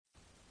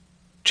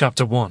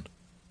Chapter 1.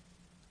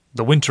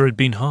 The winter had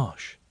been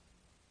harsh.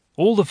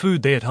 All the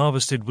food they had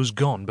harvested was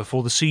gone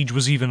before the siege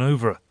was even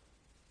over,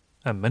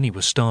 and many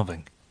were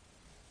starving.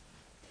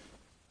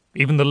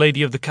 Even the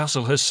lady of the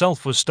castle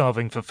herself was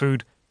starving for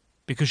food,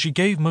 because she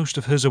gave most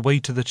of hers away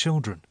to the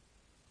children.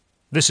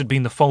 This had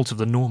been the fault of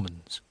the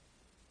Normans,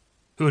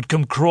 who had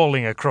come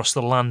crawling across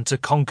the land to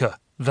conquer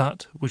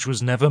that which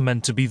was never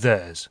meant to be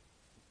theirs.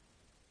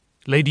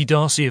 Lady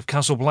Darcy of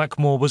Castle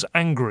Blackmore was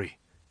angry,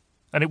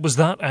 and it was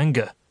that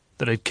anger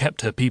that had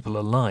kept her people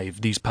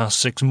alive these past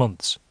 6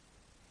 months.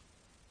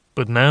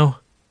 But now,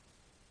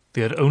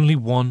 they had only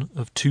one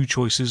of two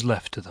choices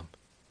left to them: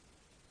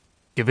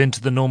 give in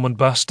to the Norman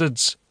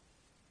bastards,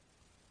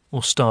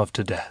 or starve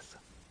to death.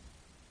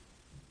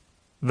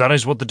 That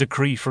is what the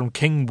decree from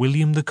King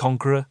William the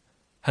Conqueror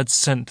had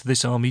sent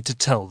this army to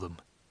tell them.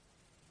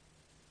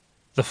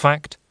 The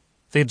fact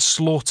they had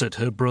slaughtered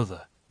her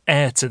brother,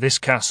 heir to this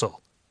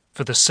castle,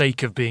 for the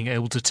sake of being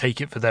able to take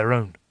it for their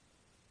own.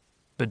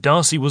 But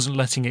Darcy wasn't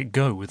letting it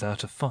go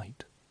without a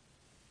fight.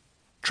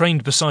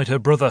 Trained beside her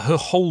brother her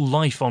whole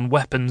life on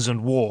weapons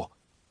and war,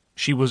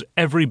 she was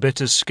every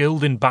bit as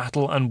skilled in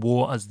battle and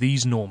war as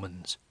these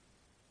Normans,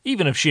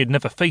 even if she had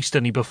never faced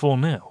any before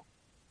now.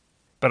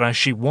 But as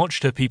she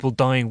watched her people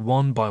dying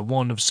one by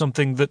one of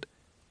something that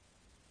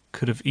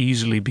could have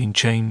easily been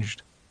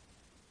changed,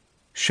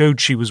 showed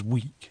she was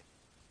weak.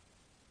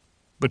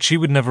 But she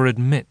would never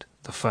admit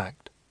the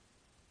fact.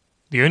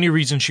 The only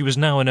reason she was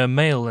now in her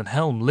mail and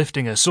helm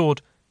lifting her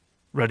sword,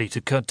 ready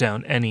to cut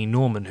down any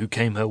Norman who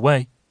came her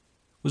way,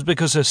 was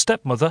because her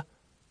stepmother,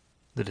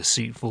 the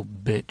deceitful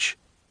bitch,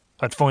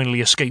 had finally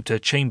escaped her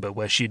chamber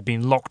where she had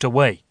been locked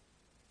away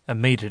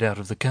and made it out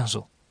of the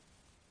castle.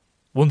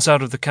 Once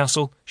out of the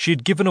castle, she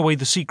had given away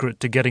the secret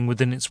to getting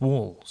within its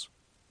walls.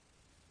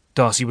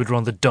 Darcy would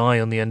rather die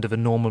on the end of a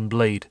Norman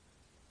blade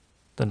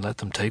than let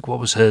them take what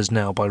was hers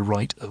now by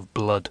right of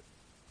blood.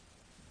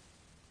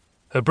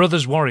 Her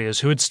brother's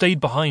warriors, who had stayed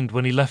behind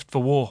when he left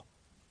for war,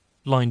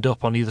 lined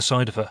up on either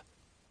side of her,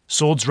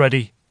 swords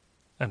ready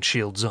and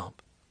shields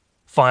up.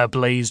 Fire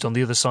blazed on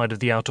the other side of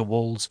the outer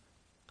walls,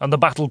 and the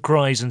battle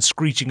cries and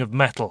screeching of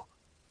metal,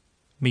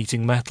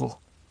 meeting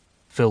metal,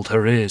 filled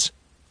her ears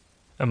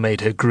and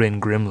made her grin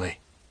grimly.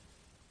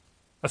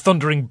 A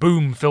thundering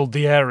boom filled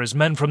the air as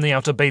men from the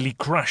outer bailey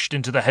crashed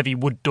into the heavy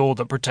wood door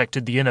that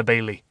protected the inner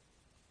bailey.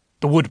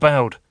 The wood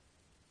bowed,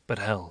 but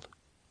held.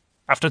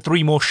 After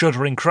 3 more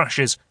shuddering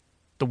crashes,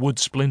 the wood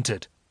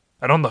splintered,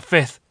 and on the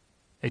 5th,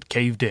 it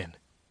caved in.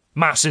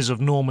 Masses of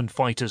Norman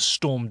fighters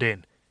stormed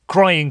in,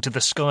 crying to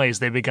the sky as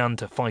they began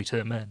to fight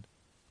her men.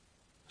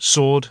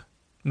 Sword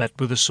met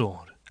with a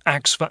sword,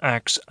 axe for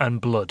axe,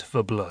 and blood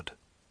for blood.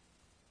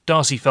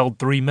 Darcy felled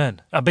 3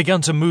 men and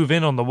began to move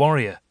in on the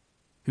warrior,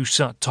 who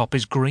sat atop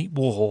his great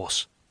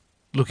warhorse,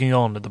 looking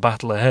on at the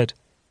battle ahead.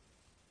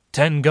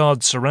 10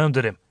 guards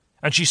surrounded him,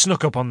 and she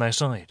snuck up on their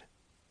side.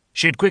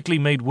 She had quickly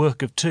made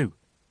work of 2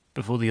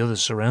 before the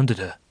others surrounded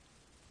her.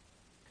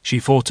 She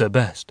fought her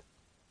best,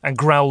 and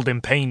growled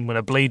in pain when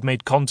a blade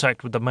made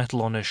contact with the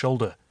metal on her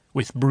shoulder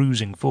with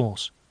bruising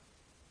force.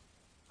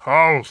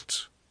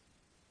 "Halt!"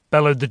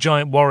 bellowed the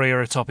giant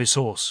warrior atop his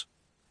horse.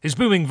 His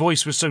booming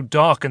voice was so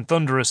dark and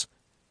thunderous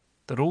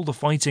that all the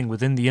fighting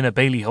within the inner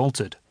bailey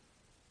halted.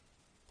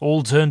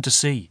 All turned to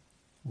see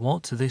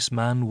what this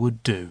man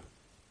would do.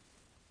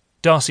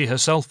 Darcy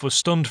herself was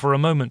stunned for a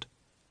moment,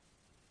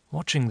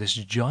 watching this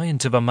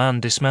giant of a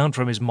man dismount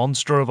from his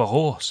monster of a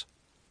horse.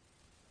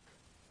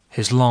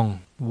 His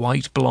long,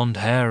 white blonde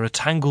hair a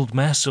tangled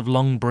mess of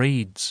long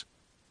braids,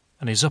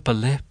 and his upper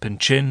lip and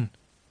chin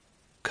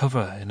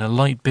cover in a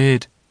light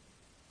beard.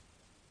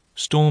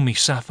 Stormy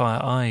sapphire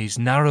eyes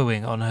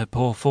narrowing on her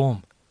poor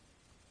form.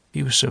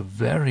 He was so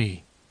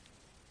very,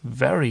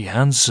 very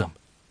handsome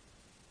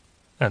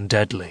and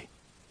deadly,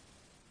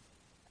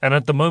 and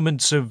at the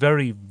moment so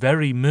very,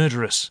 very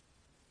murderous,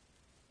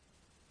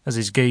 as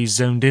his gaze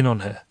zoned in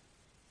on her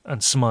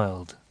and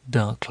smiled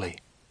darkly.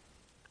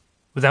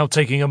 Without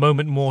taking a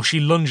moment more, she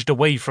lunged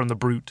away from the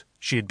brute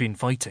she had been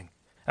fighting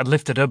and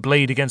lifted her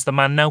blade against the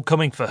man now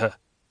coming for her.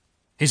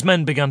 His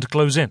men began to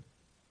close in,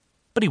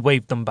 but he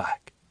waved them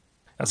back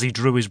as he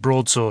drew his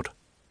broadsword.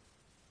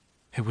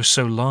 It was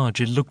so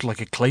large it looked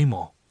like a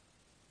claymore.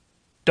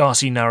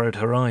 Darcy narrowed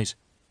her eyes.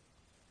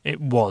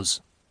 It was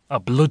a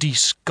bloody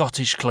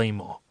Scottish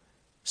claymore,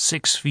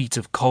 6 feet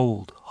of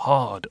cold,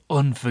 hard,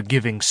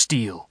 unforgiving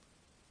steel.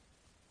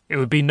 It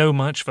would be no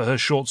match for her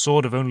short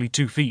sword of only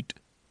 2 feet.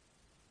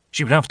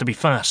 She would have to be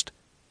fast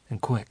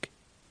and quick.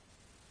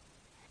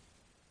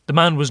 The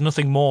man was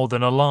nothing more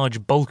than a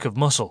large bulk of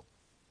muscle,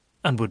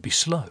 and would be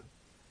slow.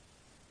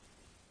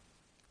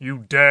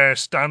 "You dare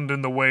stand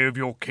in the way of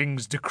your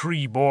king's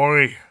decree,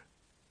 boy?"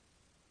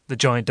 the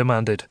giant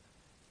demanded.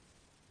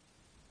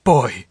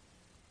 Boy?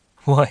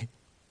 Why,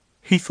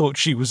 he thought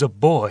she was a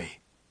boy.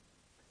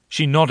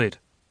 She nodded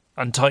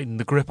and tightened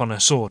the grip on her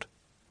sword.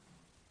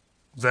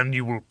 "Then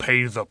you will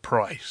pay the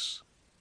price,"